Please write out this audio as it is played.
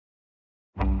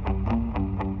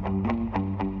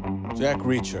Jack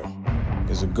Reacher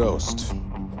is a ghost,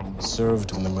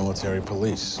 served in the military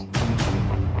police.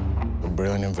 A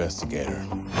brilliant investigator.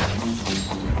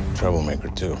 Troublemaker,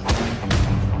 too.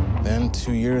 Then,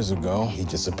 2 years ago, he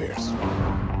disappears.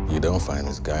 You don't find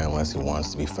this guy unless he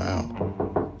wants to be found.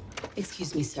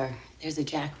 Excuse me, sir. There's a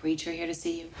Jack Reacher here to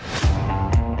see you.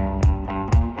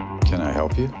 Can I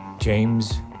help you?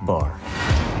 James Barr.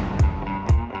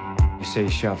 You say he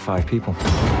shot 5 people.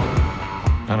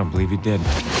 I don't believe he did.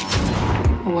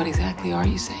 Well, what exactly are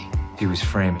you saying? He was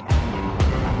framed. So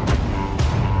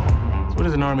what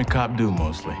does an army cop do,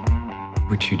 mostly?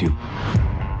 Which you do.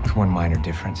 With one minor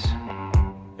difference.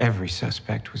 Every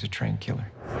suspect was a trained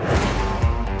killer.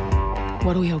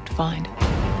 What do we hope to find?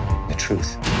 The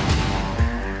truth.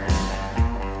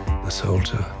 The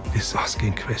soldier is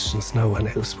asking questions no one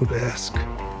else would ask.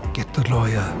 Get the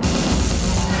lawyer.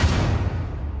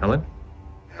 Helen?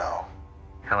 No.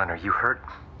 Helen, are you hurt?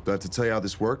 Do I have to tell you how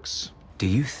this works? Do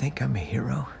you think I'm a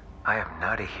hero? I am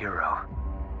not a hero.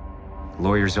 The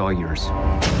lawyer's all yours.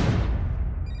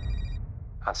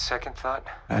 On second thought,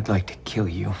 I'd like to kill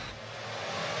you.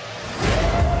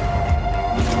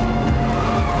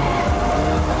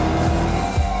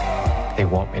 They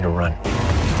want me to run.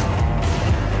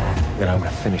 Then I'm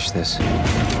gonna finish this.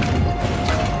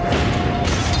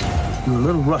 You're a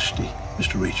little rusty,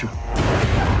 Mr. Reacher.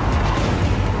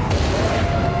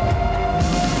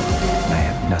 I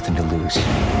have nothing to lose.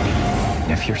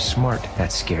 And if you're smart,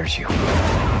 that scares you.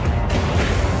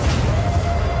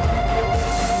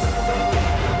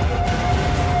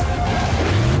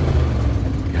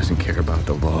 He doesn't care about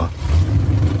the law.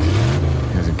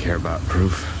 He doesn't care about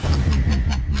proof.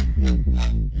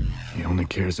 He only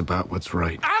cares about what's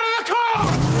right. Out of the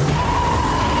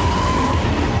car!